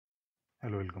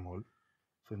Hello, welcome all.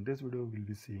 So in this video, we'll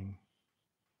be seeing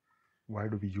why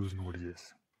do we use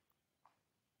Node.js.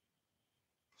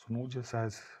 So Node.js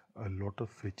has a lot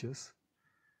of features.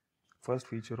 First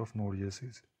feature of Node.js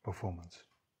is performance.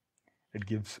 It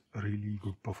gives really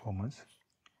good performance.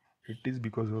 It is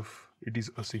because of it is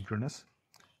asynchronous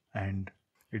and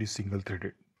it is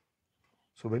single-threaded.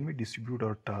 So when we distribute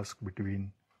our task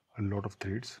between a lot of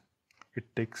threads, it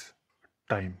takes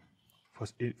time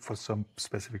for some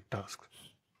specific tasks.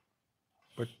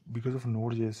 But because of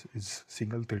Node.js is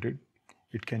single-threaded,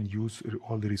 it can use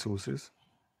all the resources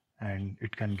and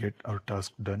it can get our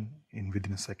task done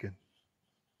within a second.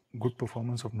 Good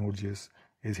performance of Node.js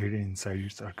is hidden inside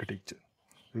its architecture.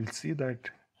 We'll see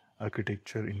that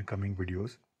architecture in coming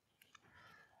videos,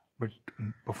 but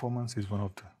performance is one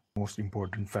of the most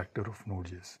important factor of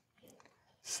Node.js.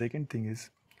 Second thing is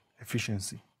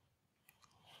efficiency.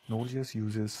 Node.js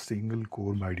uses single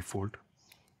core by default.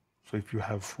 So if you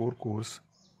have 4 cores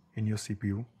in your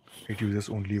CPU, it uses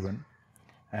only one,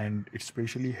 and it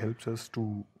specially helps us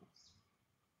to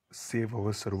save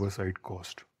our server side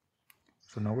cost.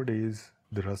 So nowadays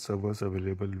there are servers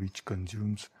available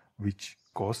which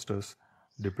cost us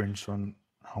depends on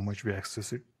how much we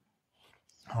access it,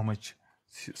 how much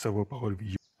server power we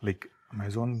use. Like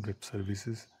Amazon Web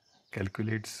Services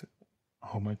calculates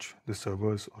how much the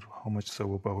servers or how much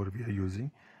server power we are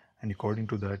using, and according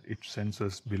to that it sends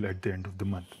us bill at the end of the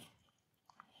month.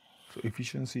 So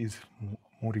efficiency is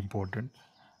more important,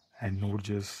 and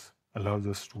Node.js allows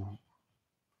us to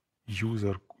use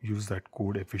that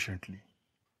code efficiently.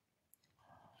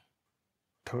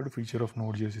 Third feature of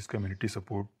Node.js is community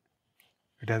support.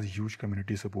 It has huge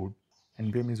community support.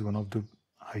 NPM is one of the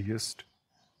highest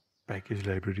package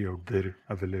library out there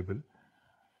available,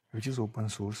 which is open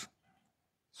source.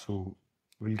 So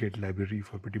we'll get library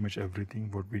for pretty much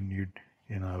everything what we need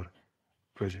in our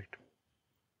project.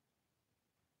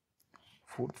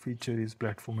 Fourth feature is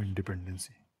platform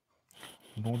independency.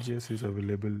 Node.js is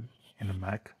available in a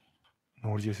Mac.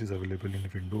 Node.js is available in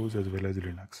Windows as well as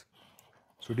Linux.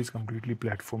 So it is completely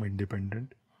platform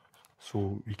independent.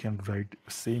 So we can write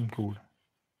same code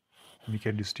and we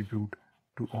can distribute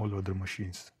to all other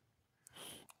machines.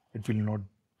 It will not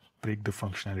break the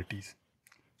functionalities.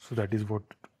 So that is what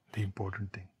the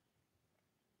important thing.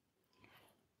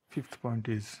 Fifth point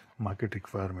is market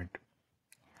requirement.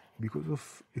 Because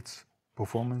of its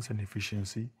performance and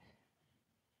efficiency,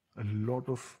 a lot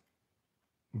of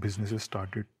businesses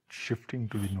started shifting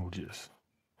to the Node.js.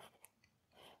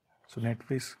 So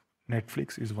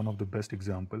Netflix is one of the best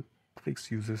example.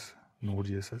 Netflix uses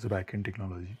Node.js as a backend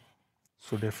technology.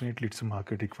 So definitely it's a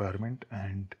market requirement,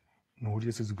 and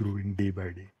Node.js is growing day by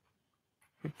day.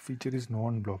 Fifth feature is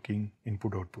non-blocking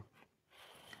input-output.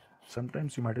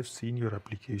 Sometimes you might have seen your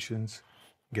applications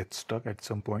get stuck at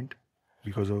some point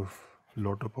because of a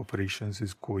lot of operations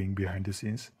is going behind the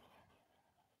scenes.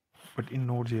 But in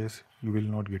Node.js, you will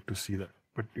not get to see that.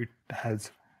 But it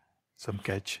has some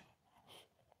catch.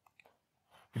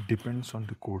 It depends on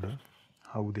the coder,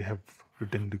 how they have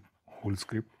written the whole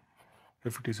script.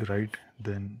 If it is right,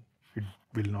 then it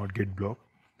will not get blocked.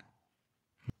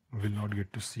 We will not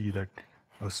get to see that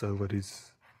a server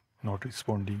is not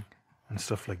responding and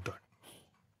stuff like that.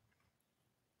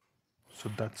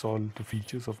 So that's all the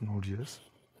features of Node.js.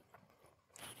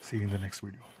 See you in the next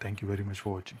video. Thank you very much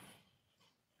for watching.